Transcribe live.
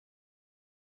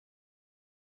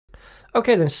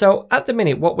Okay then, so at the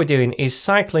minute what we're doing is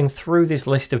cycling through this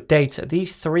list of data,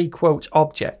 these three quote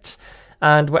objects,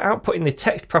 and we're outputting the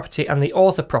text property and the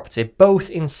author property both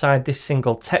inside this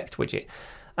single text widget.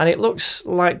 And it looks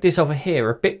like this over here,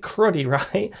 a bit cruddy,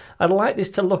 right? I'd like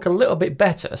this to look a little bit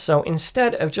better. So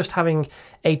instead of just having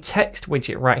a text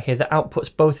widget right here that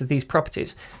outputs both of these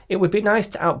properties, it would be nice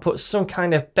to output some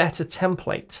kind of better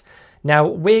template. Now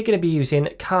we're going to be using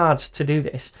cards to do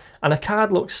this, and a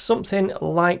card looks something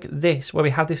like this, where we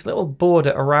have this little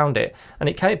border around it and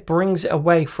it kind of brings it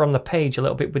away from the page a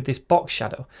little bit with this box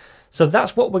shadow. So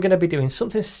that's what we're going to be doing,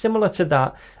 something similar to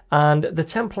that, and the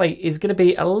template is going to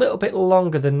be a little bit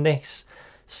longer than this.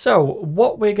 So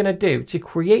what we're going to do to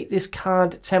create this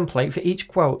card template for each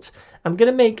quote, I'm going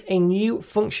to make a new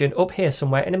function up here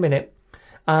somewhere in a minute,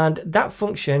 and that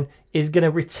function is going to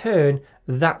return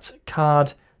that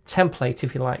card template,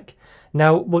 if you like.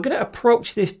 Now we're going to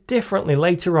approach this differently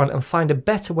later on and find a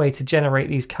better way to generate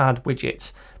these card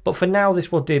widgets, but for now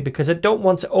this will do because I don't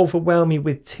want to overwhelm you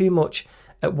with too much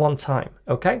at one time.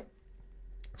 Okay,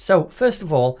 so first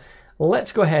of all,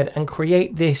 let's go ahead and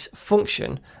create this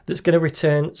function that's going to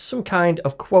return some kind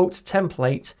of quote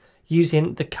template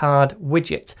using the card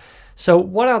widget. So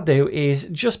what I'll do is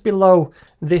just below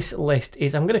this list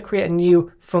is I'm going to create a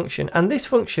new function, and this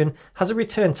function has a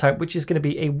return type which is going to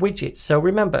be a widget. So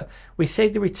remember, we say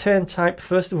the return type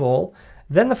first of all,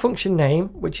 then the function name,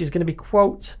 which is going to be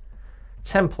quote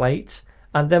template,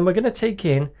 and then we're going to take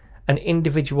in an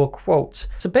individual quote.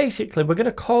 So basically we're going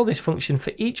to call this function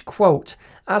for each quote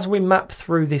as we map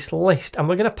through this list, and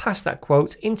we're going to pass that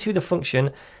quote into the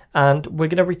function, and we're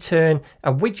going to return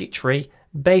a widget tree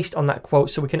based on that quote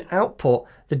so we can output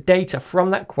the data from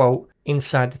that quote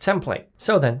inside the template.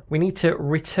 So then we need to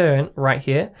return right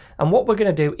here, and what we're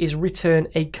going to do is return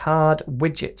a card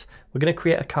widget. We're going to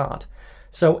create a card.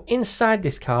 So inside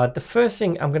this card, the first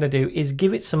thing I'm going to do is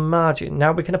give it some margin.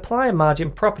 Now we can apply a margin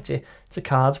property to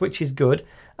cards, which is good,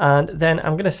 and then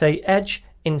I'm going to say edge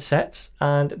insets,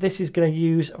 and this is going to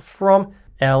use from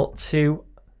L to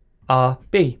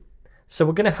RB. So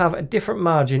we're going to have a different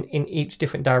margin in each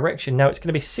different direction. Now it's going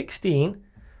to be 16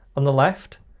 on the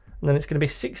left, and then it's going to be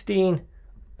 16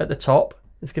 at the top,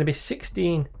 it's going to be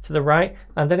 16 to the right,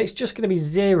 and then it's just going to be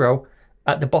 0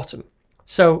 at the bottom.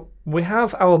 So we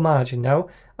have our margin now,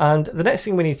 and the next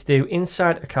thing we need to do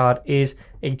inside a card is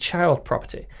a child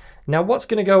property. Now what's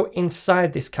going to go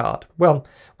inside this card? Well,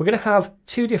 we're going to have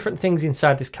two different things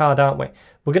inside this card, aren't we?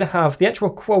 We're going to have the actual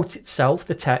quote itself,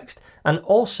 the text, and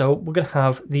also we're going to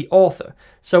have the author.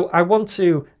 So I want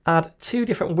to add two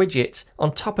different widgets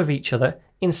on top of each other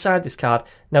inside this card.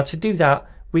 Now to do that,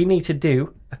 we need to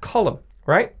do a column,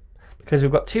 right? Because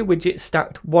we've got two widgets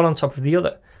stacked one on top of the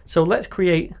other. So let's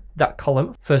create that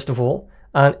column first of all,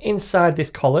 and inside this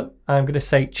column I'm going to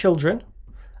say children,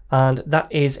 and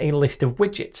that is a list of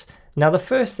widgets. Now the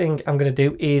first thing I'm going to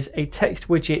do is a text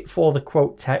widget for the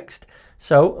quote text.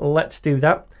 So let's do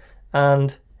that,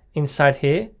 and inside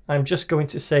here I'm just going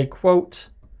to say quote.text.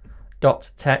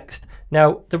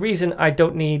 Now the reason I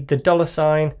don't need the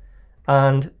 $sign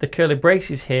and the curly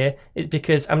braces here is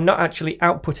because I'm not actually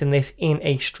outputting this in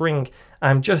a string.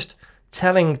 I'm just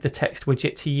telling the text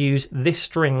widget to use this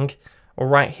string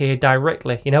right here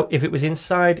directly. You know, if it was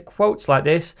inside quotes like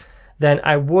this, then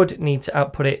I would need to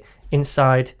output it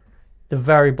inside the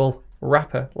variable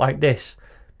wrapper like this.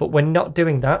 But we're not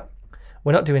doing that.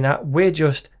 We're not doing that. We're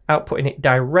just outputting it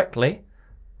directly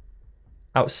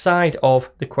outside of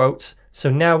the quotes. So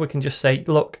now we can just say,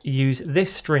 look, use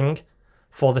this string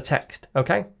for the text.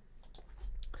 Okay.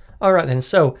 All right then.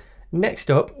 So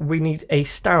next up, we need a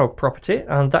style property,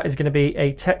 and that is going to be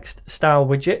a text style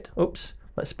widget. Oops,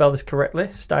 let's spell this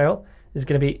correctly. Style is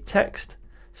going to be text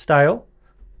style,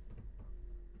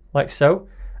 like so.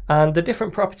 And the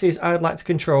different properties I'd like to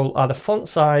control are the font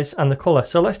size and the color.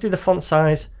 So let's do the font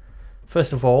size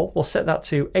first of all. We'll set that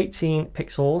to 18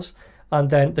 pixels, and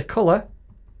then the color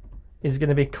is going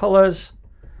to be colors.gray,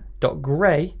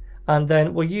 and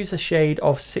then we'll use a shade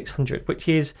of 600, which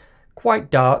is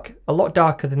quite dark, a lot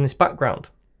darker than this background.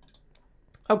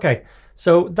 Okay,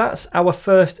 so that's our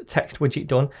first text widget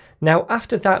done. Now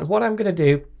after that, what I'm going to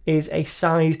do is a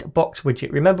sized box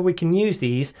widget. Remember, we can use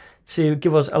these to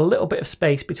give us a little bit of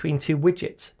space between two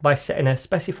widgets by setting a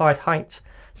specified height.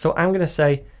 So I'm going to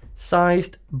say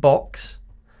sized box,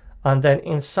 and then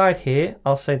inside here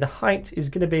I'll say the height is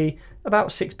going to be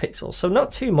about 6 pixels. So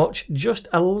not too much, just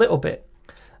a little bit.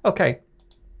 Okay.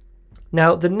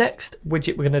 Now the next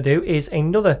widget we're going to do is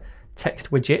another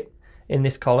text widget in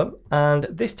this column, and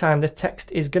this time the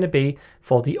text is going to be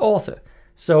for the author.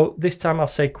 So this time I'll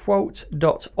say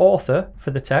quote.author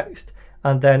for the text,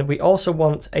 and then we also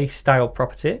want a style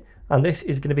property, and this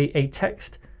is going to be a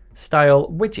text style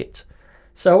widget.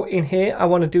 So in here, I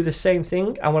want to do the same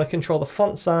thing. I want to control the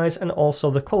font size and also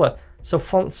the color. So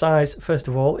font size, first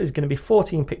of all, is going to be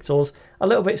 14 pixels, a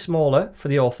little bit smaller for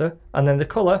the author. And then the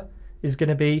color is going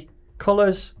to be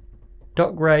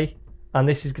colors.gray, and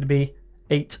this is going to be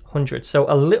 800. So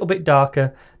a little bit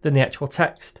darker than the actual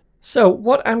text. So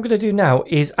what I'm going to do now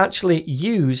is actually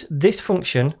use this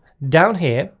function down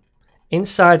here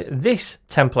inside this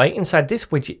template, inside this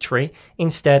widget tree,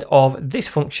 instead of this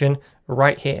function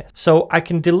right here. So I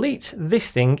can delete this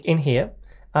thing in here,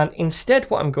 and instead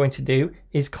what I'm going to do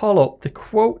is call up the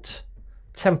quote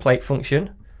template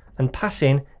function and pass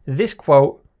in this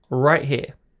quote right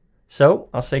here. So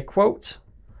I'll say quote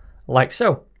like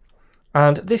so.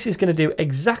 And this is going to do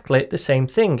exactly the same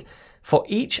thing. For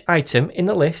each item in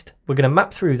the list, we're going to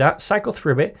map through that, cycle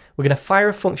through it. We're going to fire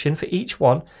a function for each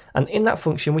one. And in that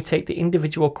function, we take the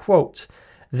individual quote.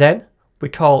 Then we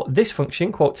call this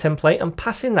function quote template and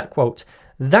pass in that quote.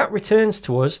 That returns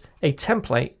to us a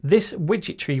template, this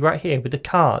widget tree right here with the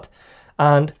card.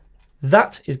 And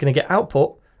that is going to get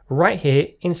output right here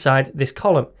inside this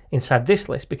column, inside this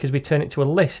list, because we turn it to a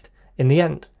list in the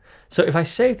end. So if I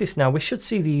save this now, we should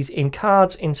see these in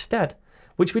cards instead,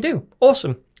 which we do.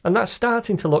 Awesome. And that's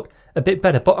starting to look a bit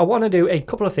better, but I want to do a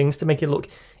couple of things to make it look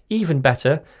even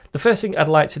better. The first thing I'd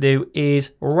like to do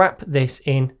is wrap this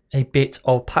in a bit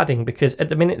of padding, because at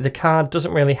the minute the card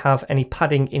doesn't really have any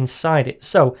padding inside it.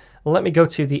 So let me go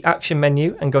to the action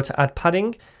menu and go to add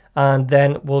padding, and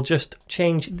then we'll just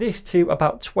change this to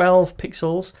about 12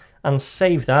 pixels and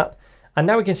save that. And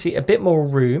now we can see a bit more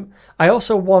room. I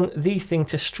also want these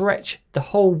things to stretch the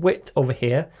whole width over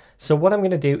here. So what I'm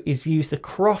going to do is use the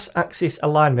cross-axis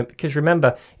alignment, because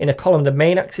remember, in a column, the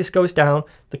main axis goes down,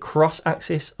 the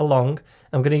cross-axis along.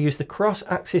 I'm going to use the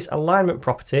cross-axis alignment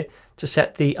property to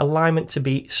set the alignment to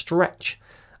be stretch.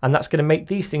 And that's going to make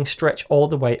these things stretch all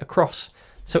the way across.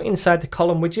 So inside the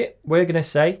column widget, we're going to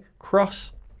say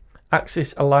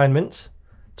cross-axis alignment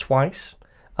twice,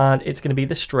 and it's going to be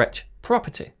the stretch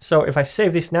property. So if I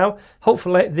save this now,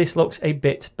 hopefully this looks a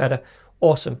bit better.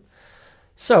 Awesome.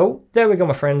 So there we go,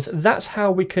 my friends. That's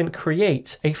how we can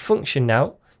create a function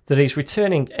now that is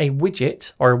returning a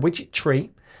widget or a widget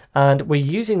tree. And we're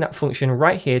using that function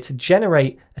right here to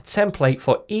generate a template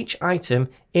for each item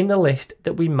in the list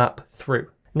that we map through.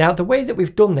 Now, the way that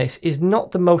we've done this is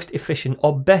not the most efficient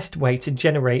or best way to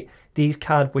generate these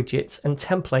card widgets and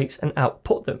templates and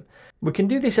output them. We can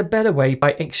do this a better way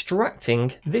by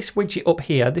extracting this widget up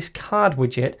here, this card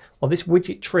widget or this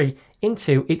widget tree,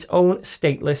 into its own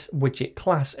stateless widget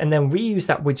class, and then reuse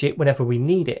that widget whenever we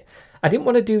need it. I didn't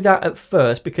want to do that at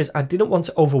first because I didn't want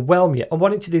to overwhelm you. I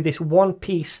wanted to do this one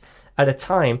piece at a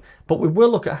time, but we will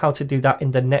look at how to do that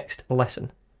in the next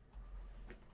lesson.